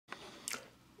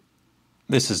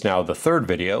This is now the third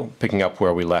video, picking up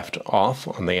where we left off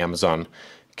on the Amazon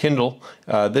Kindle.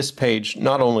 This page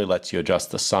not only lets you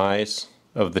adjust the size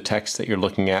of the text that you're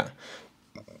looking at,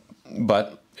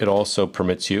 but it also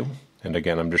permits you, and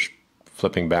again I'm just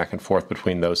flipping back and forth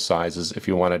between those sizes. If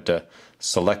you wanted to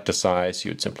select a size,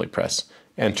 you would simply press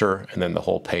Enter, and then the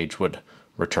whole page would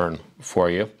return for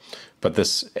you. But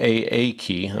this AA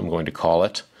key, I'm going to call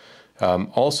it,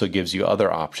 also gives you other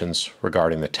options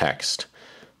regarding the text.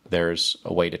 There's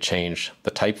a way to change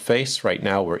the typeface. Right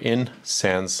now we're in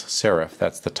sans serif.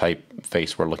 That's the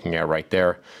typeface we're looking at right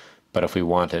there. But if we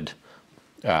wanted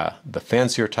the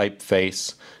fancier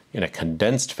typeface in a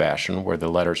condensed fashion where the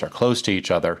letters are close to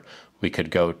each other, we could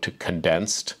go to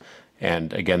condensed.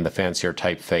 And again, the fancier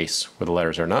typeface where the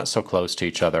letters are not so close to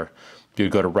each other,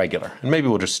 you'd go to regular. And maybe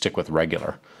we'll just stick with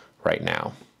regular right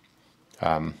now.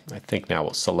 I think now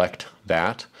we'll select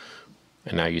that.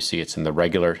 And now you see it's in the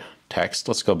regular text.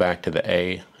 Let's go back to the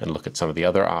A and look at some of the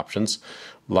other options.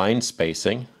 Line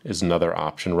spacing is another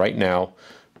option. Right now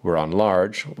we're on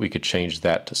large. We could change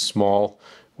that to small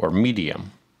or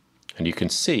medium. And you can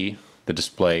see the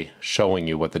display showing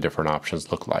you what the different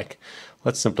options look like.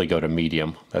 Let's simply go to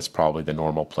medium. That's probably the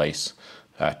normal place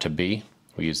to be.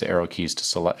 We use the arrow keys to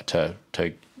select to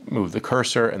move the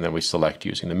cursor, and then we select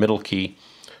using the middle key.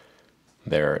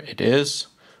 There it is.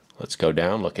 Let's go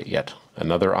down, look at yet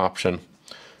another option.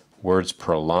 Words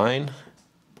per line.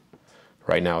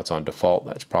 Right now it's on default.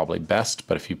 That's probably best,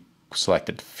 but if you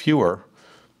selected fewest,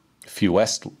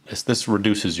 this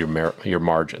reduces your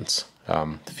margins.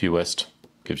 The fewest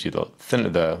gives you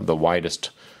the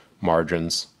widest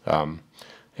margins,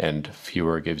 and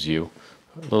fewer gives you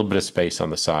a little bit of space on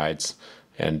the sides,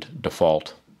 and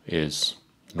default is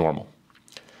normal.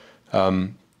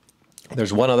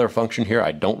 There's one other function here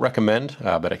I don't recommend,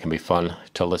 but it can be fun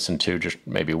to listen to just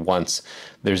maybe once.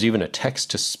 There's even a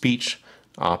text-to-speech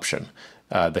option.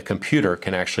 The computer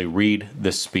can actually read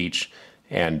this speech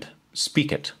and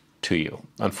speak it to you.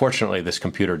 Unfortunately, this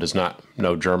computer does not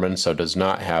know German, so does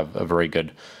not have a very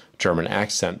good German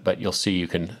accent, but you'll see you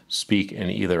can speak in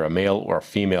either a male or a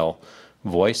female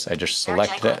voice. I just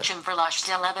select it.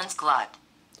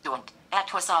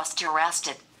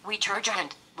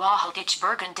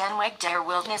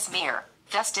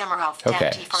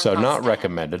 Okay, so not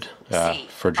recommended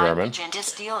for German.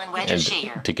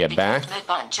 And to get back,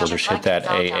 we'll just hit that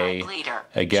AA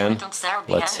again.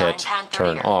 Let's hit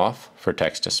turn off for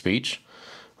text-to-speech.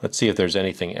 Let's see if there's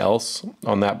anything else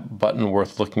on that button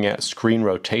worth looking at. Screen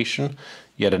rotation,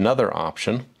 yet another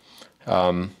option.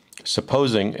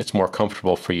 Supposing it's more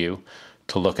comfortable for you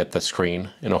to look at the screen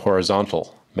in a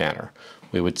horizontal manner,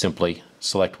 we would simply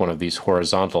select one of these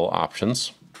horizontal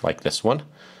options, like this one.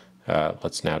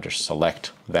 Let's now just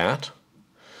select that.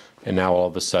 And now all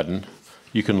of a sudden,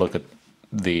 you can look at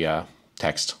the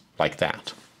text like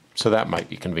that. So that might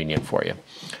be convenient for you.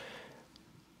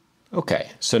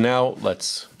 Okay, so now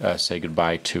let's say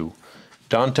goodbye to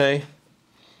Dante.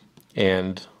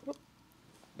 And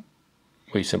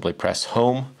we simply press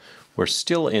home. We're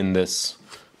still in this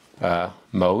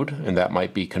mode, and that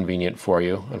might be convenient for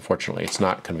you. Unfortunately, it's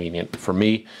not convenient for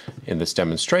me in this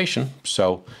demonstration.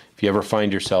 So if you ever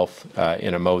find yourself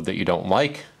in a mode that you don't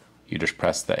like, you just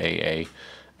press the AA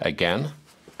again.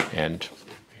 And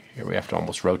here we have to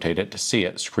almost rotate it to see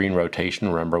it. Screen rotation,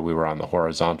 remember we were on the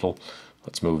horizontal.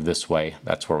 Let's move this way.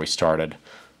 That's where we started.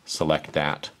 Select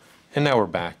that. And now we're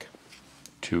back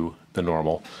to the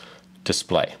normal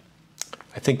display.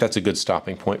 I think that's a good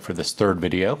stopping point for this third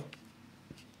video.